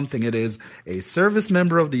 did something. It is a service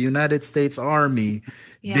member of the United States Army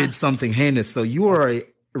did something heinous. So you are a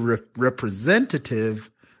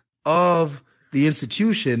representative of the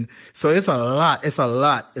institution. So it's a lot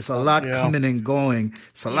coming and going.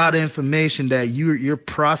 It's a lot of information that you're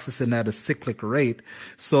processing at a cyclic rate.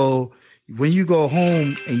 So when you go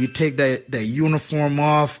home and you take that uniform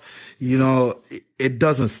off, it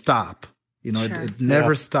doesn't stop. It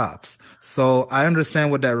never stops. So I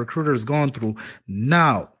understand what that recruiter is going through.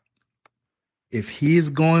 Now, if he's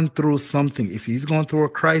going through something, if he's going through a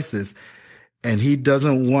crisis, and he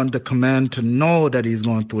doesn't want the command to know that he's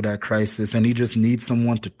going through that crisis, and he just needs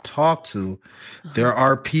someone to talk to, there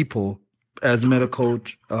are people, as medical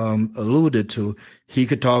coach alluded to, he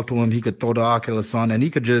could talk to him, he could throw the Oculus on, and he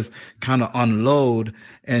could just kind of unload,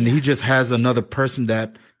 and he just has another person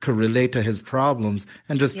that could relate to his problems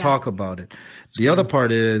and just talk about it. The other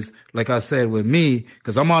part is, like I said, with me,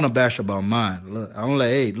 because I'm unabashed about mine. Look, I'm like,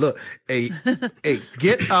 hey,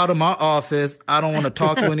 get out of my office. I don't want to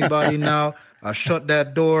talk to anybody now. I shut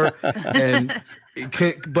that door,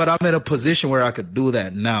 but I'm in a position where I could do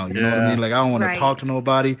that now. You know what I mean? Like, I don't want to talk to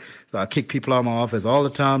nobody. So I kick people out of my office all the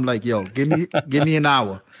time. Like, yo, give me an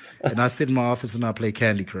hour. And I sit in my office and I play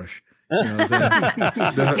Candy Crush. You know what I'm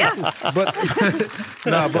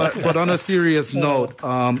saying? But on a serious note,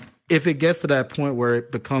 if it gets to that point where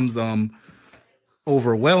it becomes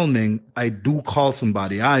overwhelming, I do call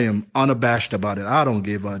somebody. I am unabashed about it. I don't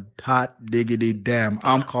give a hot diggity damn.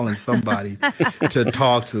 I'm calling somebody to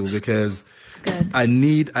talk to, because I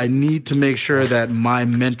need to make sure that my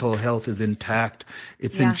mental health is intact.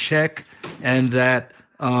 It's in check, and that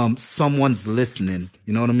someone's listening.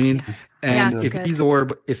 You know what I mean? And if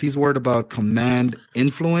he's worried about command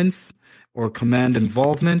influence or command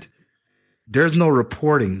involvement, there's no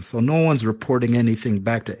reporting. So no one's reporting anything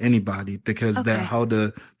back to anybody, because how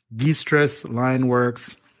the de-stress line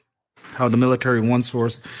works, how the military one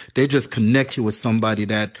source, they just connect you with somebody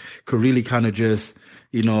that could really kind of just,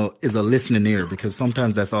 is a listening ear, because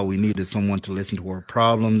sometimes that's all we need, is someone to listen to our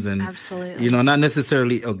problems and, not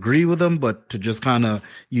necessarily agree with them, but to just kind of,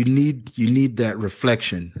 you need that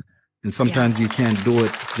reflection. And sometimes you can't do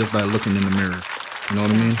it just by looking in the mirror. You know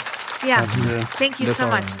what I mean? Yeah. Thank you so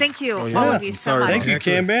much. Thank you, all of you, so much. Thank you,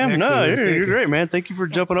 Cam Bam. No, you're great, man. Thank you for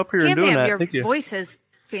jumping up here and doing that. Your voice is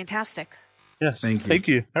fantastic. Yes. Thank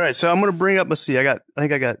you. All right. So I'm going to bring up, let's see, I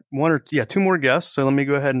think I got two more guests. So let me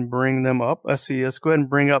go ahead and bring them up. Let's go ahead and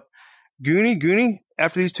bring up Goonie. Goonie,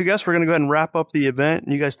 after these two guests, we're going to go ahead and wrap up the event.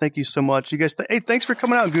 And you guys, thank you so much. You guys, hey, thanks for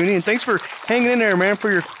coming out, Goonie, and thanks for hanging in there, man,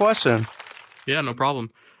 for your question. Yeah, no problem.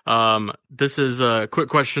 This is a quick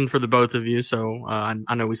question for the both of you. So,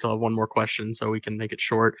 I know we still have one more question, so we can make it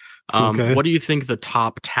short. What do you think the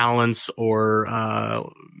top talents or,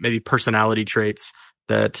 maybe personality traits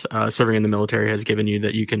that, serving in the military has given you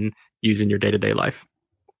that you can use in your day-to-day life?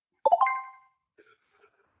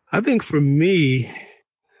 I think for me,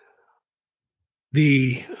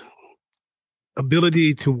 the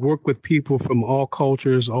ability to work with people from all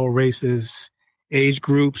cultures, all races, age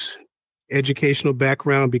groups, educational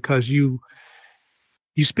background, because you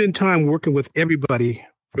spend time working with everybody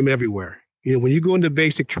from everywhere. When you go into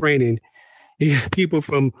basic training, you have people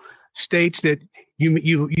from states that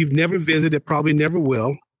you've never visited, probably never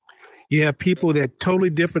will. You have people that totally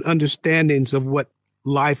different understandings of what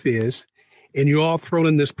life is, and you're all thrown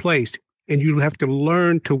in this place, and you have to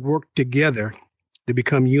learn to work together to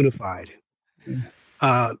become unified.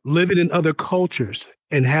 Living in other cultures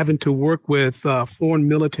and having to work with foreign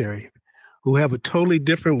military who have a totally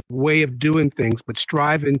different way of doing things, but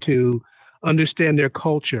striving to understand their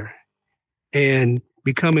culture and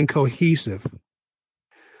becoming cohesive.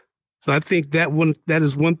 So I think that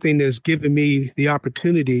is one thing that's given me the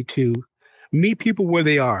opportunity to meet people where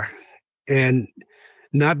they are and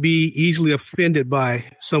not be easily offended by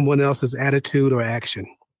someone else's attitude or action.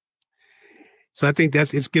 So I think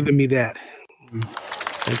it's given me that.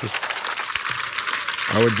 Thank you.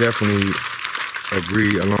 I would definitely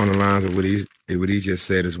agree along the lines of what he just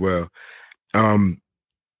said as well.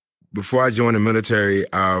 Before I joined the military,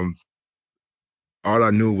 all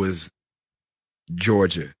I knew was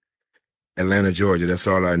Georgia, Atlanta, Georgia. That's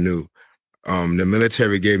all I knew. The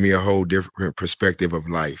military gave me a whole different perspective of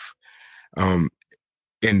life. I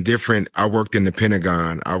worked in the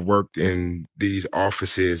Pentagon. I worked in these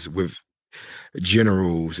offices with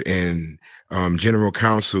generals and general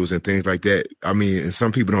counsels and things like that. I mean, and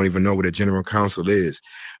some people don't even know what a general counsel is,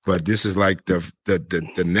 but this is like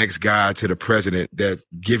the next guy to the president that's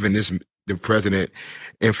giving the president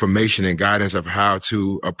information and guidance of how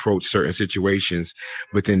to approach certain situations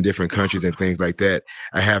within different countries and things like that.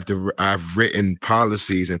 I've written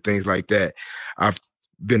policies and things like that. I've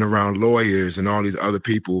been around lawyers and all these other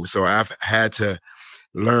people. So I've had to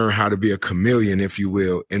learn how to be a chameleon, if you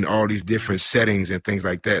will, in all these different settings and things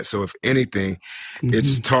like that. So if anything,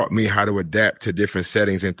 it's taught me how to adapt to different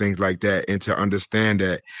settings and things like that, and to understand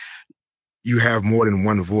that you have more than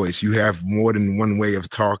one voice. You have more than one way of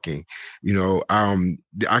talking.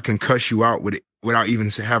 I can cuss you out without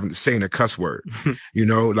even saying a cuss word,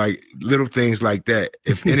 like little things like that.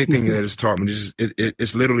 If anything that has taught me,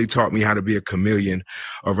 it's literally taught me how to be a chameleon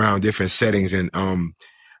around different settings and,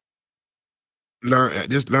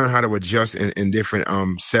 learn how to adjust in different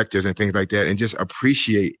sectors and things like that, and just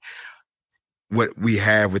appreciate what we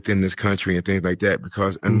have within this country and things like that.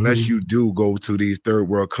 Because unless you do go to these third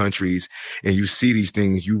world countries and you see these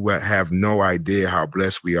things, you will have no idea how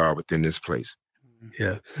blessed we are within this place.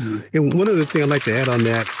 Yeah. And one other thing I'd like to add on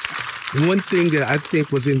that, one thing that I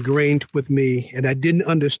think was ingrained with me, and I didn't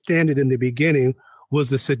understand it in the beginning, was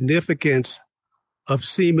the significance of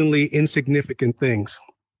seemingly insignificant things.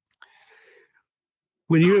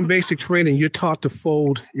 When you're in basic training, you're taught to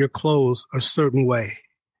fold your clothes a certain way.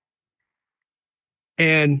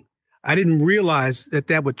 And I didn't realize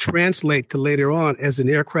that would translate to later on as an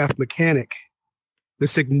aircraft mechanic, the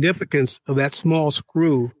significance of that small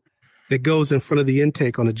screw that goes in front of the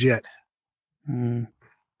intake on a jet.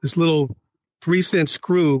 This little 3-cent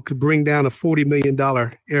screw could bring down a $40 million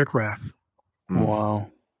aircraft. Wow.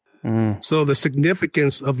 So the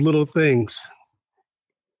significance of little things,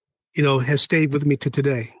 has stayed with me to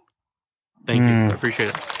today. Thank you. I appreciate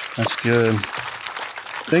it. That's good.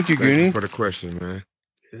 Thank you, Goonie. Thank you for the question, man.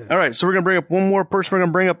 Yeah. All right, so we're going to bring up one more person. We're going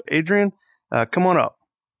to bring up Adrian. Come on up.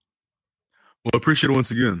 Well, I appreciate it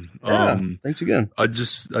once again. Yeah, thanks again. I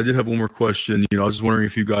did have one more question. I was just wondering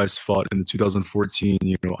if you guys fought in the 2014,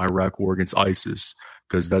 Iraq war against ISIS,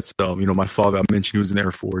 because that's, my father, I mentioned he was in the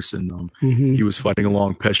Air Force, and he was fighting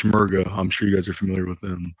along Peshmerga. I'm sure you guys are familiar with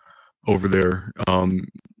them over there.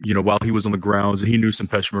 While he was on the grounds, and he knew some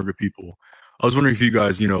Peshmerga people. I was wondering if you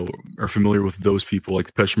guys, are familiar with those people, like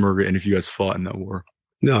the Peshmerga, and if you guys fought in that war.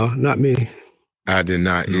 No, not me. I did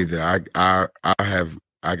not either.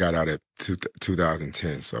 I got out at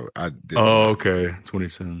 2010, so I did. Oh, okay,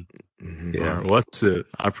 2010. Yeah, right, well, that's it.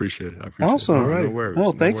 I appreciate it. Awesome. All right. No worries.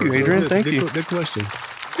 Well, thank you, Adrian. Thank you. Good question.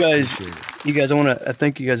 You guys, I want to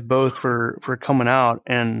thank you guys both for coming out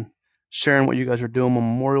and sharing what you guys are doing on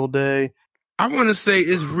Memorial Day. I want to say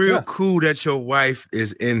it's real cool that your wife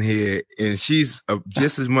is in here and she's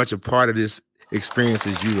just as much a part of this experience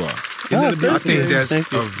as you are. I think that's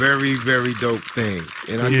a very, very dope thing.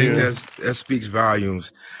 And I think that speaks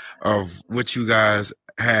volumes of what you guys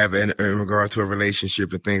have in regard to a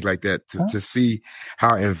relationship and things like that, to see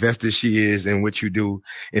how invested she is in what you do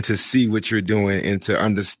and to see what you're doing and to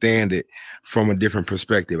understand it from a different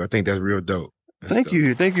perspective. I think that's real dope. Thank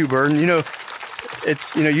you, Burden.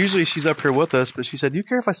 it's, usually she's up here with us, but she said, "Do you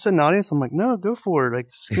care if I sit in the audience?" I'm like, "No, go for it. Like,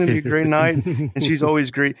 it's going to be a great night." And she's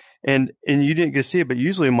always great. And you didn't get to see it, but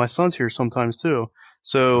usually my son's here sometimes too.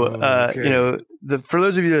 So, for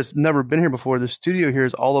those of you that's never been here before, the studio here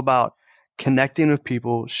is all about connecting with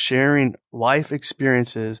people, sharing life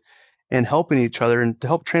experiences, and helping each other, and to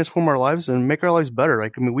help transform our lives and make our lives better.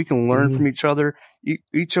 Like, we can learn from each other.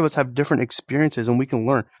 Each of us have different experiences, and we can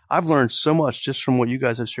learn. I've learned so much just from what you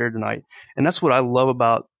guys have shared tonight. And that's what I love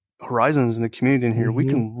about Horizons and the community in here. We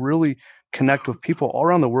can really connect with people all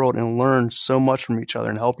around the world and learn so much from each other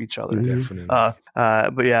and help each other. Definitely.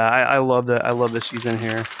 But yeah, I love that. I love that she's in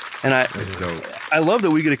here, and That's dope. I love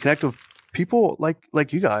that we get to connect with people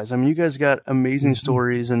like you guys. I mean, you guys got amazing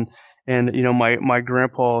stories, and my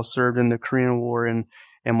grandpa served in the Korean War, and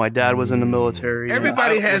my dad was in the military.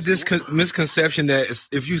 Everybody has this misconception that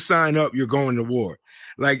if you sign up, you're going to war.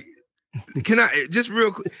 Like, can I just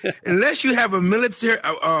real quick? Unless you have a military,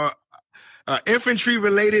 infantry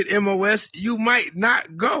related MOS, you might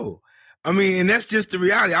not go. I mean, and that's just the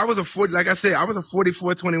reality. I was a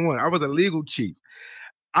 4421. I was a legal chief.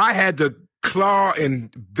 I had to claw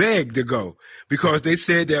and beg to go because they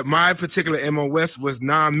said that my particular MOS was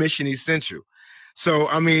non-mission essential. So,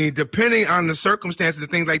 I mean, depending on the circumstances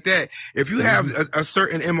and things like that, if you have a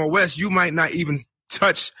certain MOS, you might not even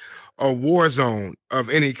touch a war zone of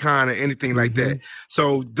any kind or anything like that.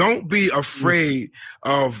 So don't be afraid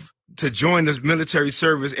to join this military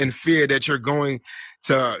service in fear that you're going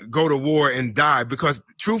to go to war and die, because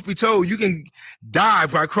truth be told, you can die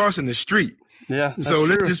by crossing the street. Yeah. So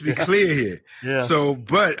let's just be clear here. Yeah. So,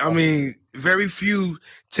 but I mean, very few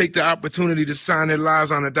take the opportunity to sign their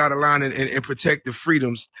lives on the dotted line and protect the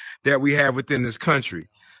freedoms that we have within this country.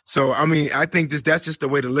 So, I mean, I think that's just the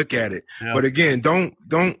way to look at it. Yeah. But again, don't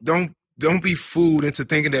be fooled into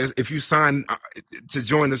thinking that if you sign to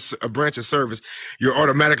join a branch of service, you're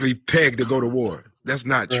automatically pegged to go to war. That's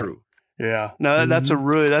not true. Yeah. No, that's a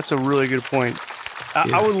really good point.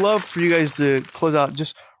 I would love for you guys to close out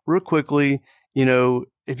just real quickly.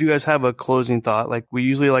 If you guys have a closing thought, like we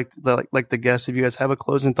usually like the guests, if you guys have a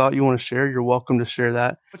closing thought you want to share, you're welcome to share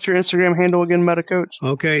that. What's your Instagram handle again, Meta Coach?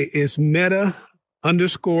 Okay. It's Meta_Coach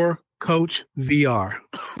VR.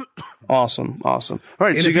 Awesome. All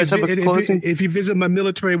right. And so you guys have a closing? If you visit my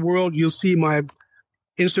military world, you'll see my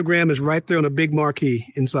Instagram is right there on a big marquee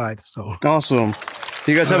inside. So awesome.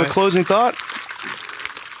 Do you guys have a closing thought?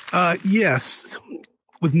 Yes.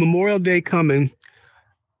 With Memorial Day coming,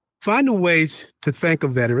 find a way to thank a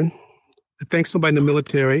veteran, to thank somebody in the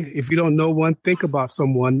military. If you don't know one, think about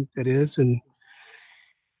someone that is, and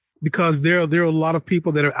because there are a lot of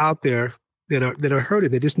people that are out there that are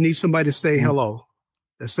hurting. They just need somebody to say hello,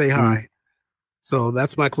 to say hi. So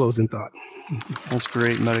that's my closing thought. That's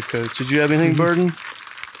great, Meta Coach. Did you have anything, Burden?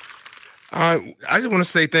 I just want to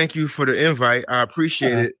say thank you for the invite. I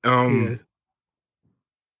appreciate it.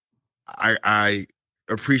 I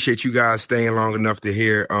appreciate you guys staying long enough to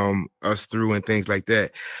hear us through and things like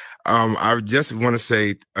that. I just want to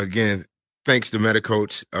say again, thanks to Meta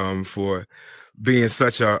Coach for being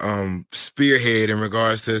such a spearhead in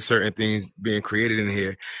regards to certain things being created in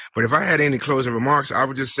here. But if I had any closing remarks, I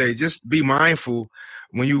would just say, just be mindful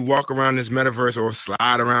when you walk around this metaverse or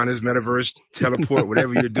slide around this metaverse, teleport,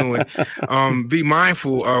 whatever you're doing. Be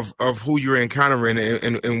mindful of who you're encountering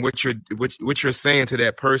and what you're saying to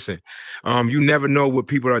that person. You never know what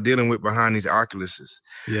people are dealing with behind these Oculuses.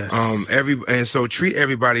 Yes. And so treat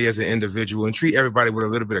everybody as an individual and treat everybody with a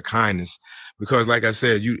little bit of kindness, because like I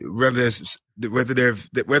said, whether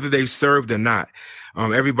they've served or not,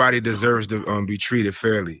 everybody deserves to be treated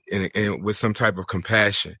fairly and with some type of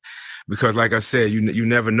compassion. Because like I said, you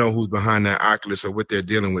never know who's behind that Oculus or what they're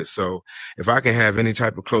dealing with. So if I can have any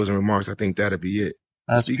type of closing remarks, I think that'll be it.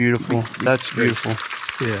 That's beautiful. That's beautiful.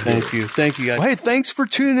 Yeah. Thank you, guys. Well, hey, thanks for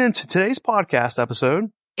tuning in to today's podcast episode.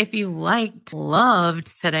 If you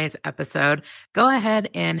loved today's episode, go ahead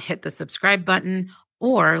and hit the subscribe button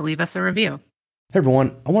or leave us a review. Hey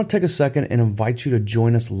everyone, I want to take a second and invite you to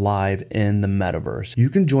join us live in the metaverse. You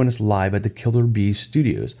can join us live at the Killer Bee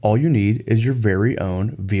Studios. All you need is your very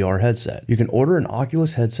own VR headset. You can order an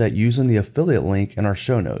Oculus headset using the affiliate link in our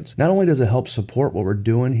show notes. Not only does it help support what we're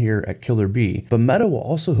doing here at Killer Bee, but Meta will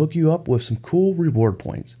also hook you up with some cool reward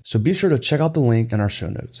points. So be sure to check out the link in our show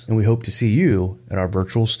notes, and we hope to see you at our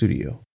virtual studio.